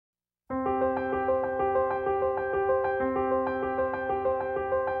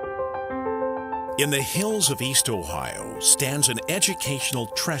In the hills of East Ohio stands an educational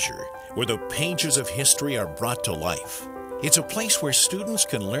treasure where the pages of history are brought to life. It's a place where students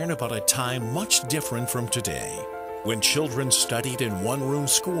can learn about a time much different from today, when children studied in one-room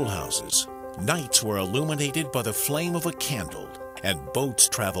schoolhouses, nights were illuminated by the flame of a candle, and boats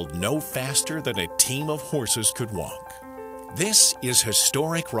traveled no faster than a team of horses could walk. This is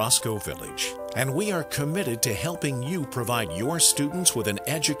historic Roscoe Village, and we are committed to helping you provide your students with an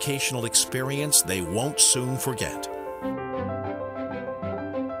educational experience they won't soon forget.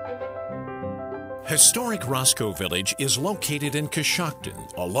 Historic Roscoe Village is located in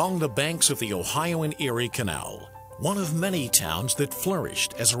Coshocton, along the banks of the Ohio and Erie Canal, one of many towns that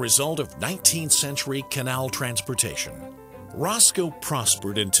flourished as a result of 19th century canal transportation. Roscoe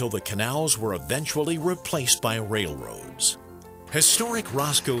prospered until the canals were eventually replaced by railroads. Historic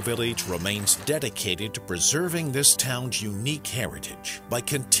Roscoe Village remains dedicated to preserving this town's unique heritage by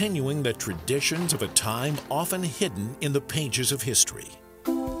continuing the traditions of a time often hidden in the pages of history.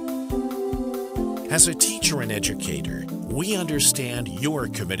 As a teacher and educator, we understand you're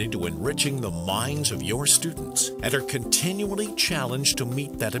committed to enriching the minds of your students and are continually challenged to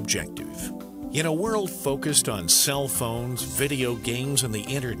meet that objective. In a world focused on cell phones, video games, and the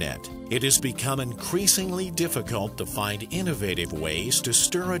internet, it has become increasingly difficult to find innovative ways to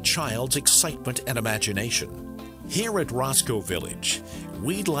stir a child's excitement and imagination. Here at Roscoe Village,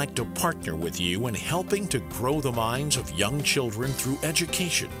 we'd like to partner with you in helping to grow the minds of young children through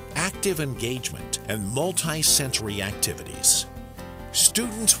education, active engagement, and multi-sensory activities.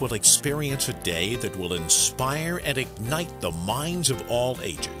 Students will experience a day that will inspire and ignite the minds of all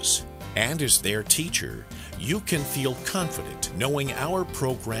ages. And as their teacher, you can feel confident knowing our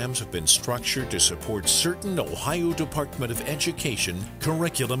programs have been structured to support certain Ohio Department of Education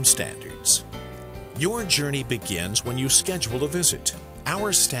curriculum standards. Your journey begins when you schedule a visit.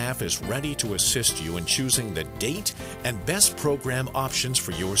 Our staff is ready to assist you in choosing the date and best program options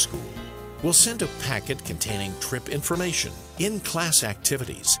for your school. We'll send a packet containing trip information, in-class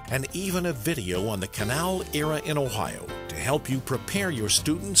activities, and even a video on the canal era in Ohio to help you prepare your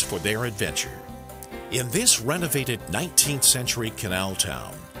students for their adventure. In this renovated 19th century canal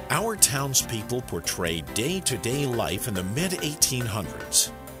town, our townspeople portray day-to-day life in the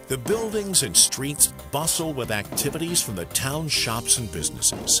mid-1800s. The buildings and streets bustle with activities from the town's shops and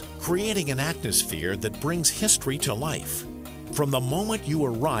businesses, creating an atmosphere that brings history to life. From the moment you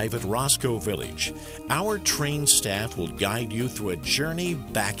arrive at Roscoe Village, our trained staff will guide you through a journey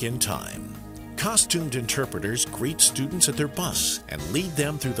back in time. Costumed interpreters greet students at their bus and lead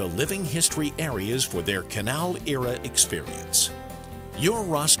them through the living history areas for their canal-era experience. Your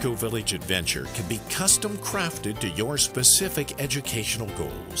Roscoe Village adventure can be custom crafted to your specific educational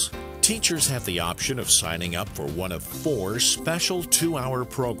goals. Teachers have the option of signing up for one of 4 special 2-hour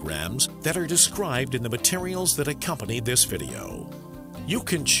programs that are described in the materials that accompany this video. You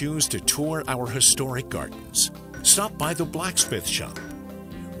can choose to tour our historic gardens, stop by the blacksmith shop,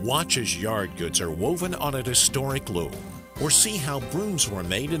 watch as yard goods are woven on a historic loom, or see how brooms were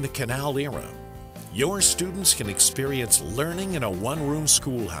made in the canal era. Your students can experience learning in a one-room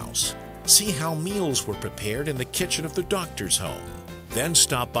schoolhouse, see how meals were prepared in the kitchen of the doctor's home, then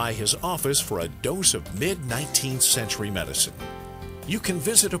stop by his office for a dose of mid-19th century medicine. You can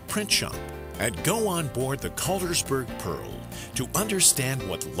visit a print shop and go on board the Culdersburg Pearl to understand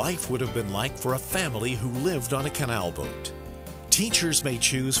what life would have been like for a family who lived on a canal boat. Teachers may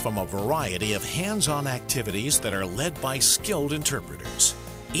choose from a variety of hands-on activities that are led by skilled interpreters.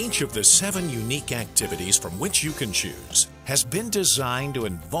 Each of the 7 unique activities from which you can choose has been designed to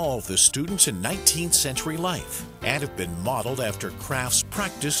involve the students in 19th century life and have been modeled after crafts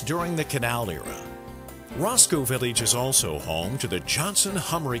practiced during the canal era. Roscoe Village is also home to the Johnson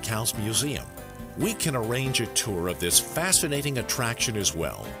Humrick House Museum. We can arrange a tour of this fascinating attraction as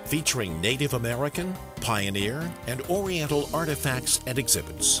well, featuring Native American, pioneer, and Oriental artifacts and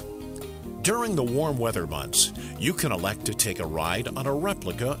exhibits. During the warm weather months, you can elect to take a ride on a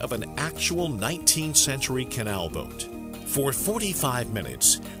replica of an actual 19th century canal boat. For 45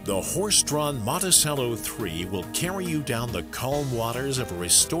 minutes, the horse-drawn Monticello 3 will carry you down the calm waters of a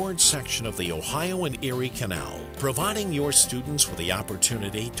restored section of the Ohio and Erie Canal, providing your students with the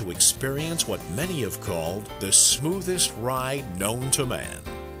opportunity to experience what many have called the smoothest ride known to man.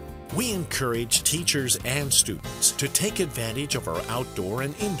 We encourage teachers and students to take advantage of our outdoor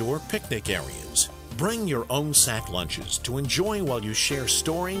and indoor picnic areas. Bring your own sack lunches to enjoy while you share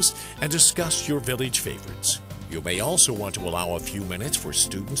stories and discuss your village favorites. You may also want to allow a few minutes for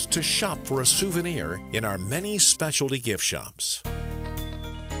students to shop for a souvenir in our many specialty gift shops.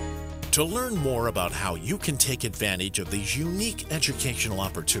 To learn more about how you can take advantage of these unique educational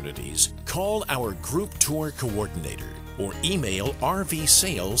opportunities, call our group tour coordinator or email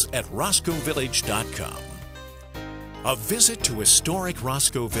rvsales@roscoevillage.com. A visit to historic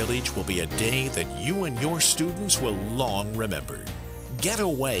Roscoe Village will be a day that you and your students will long remember. Get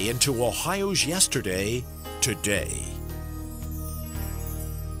away into Ohio's yesterday, today.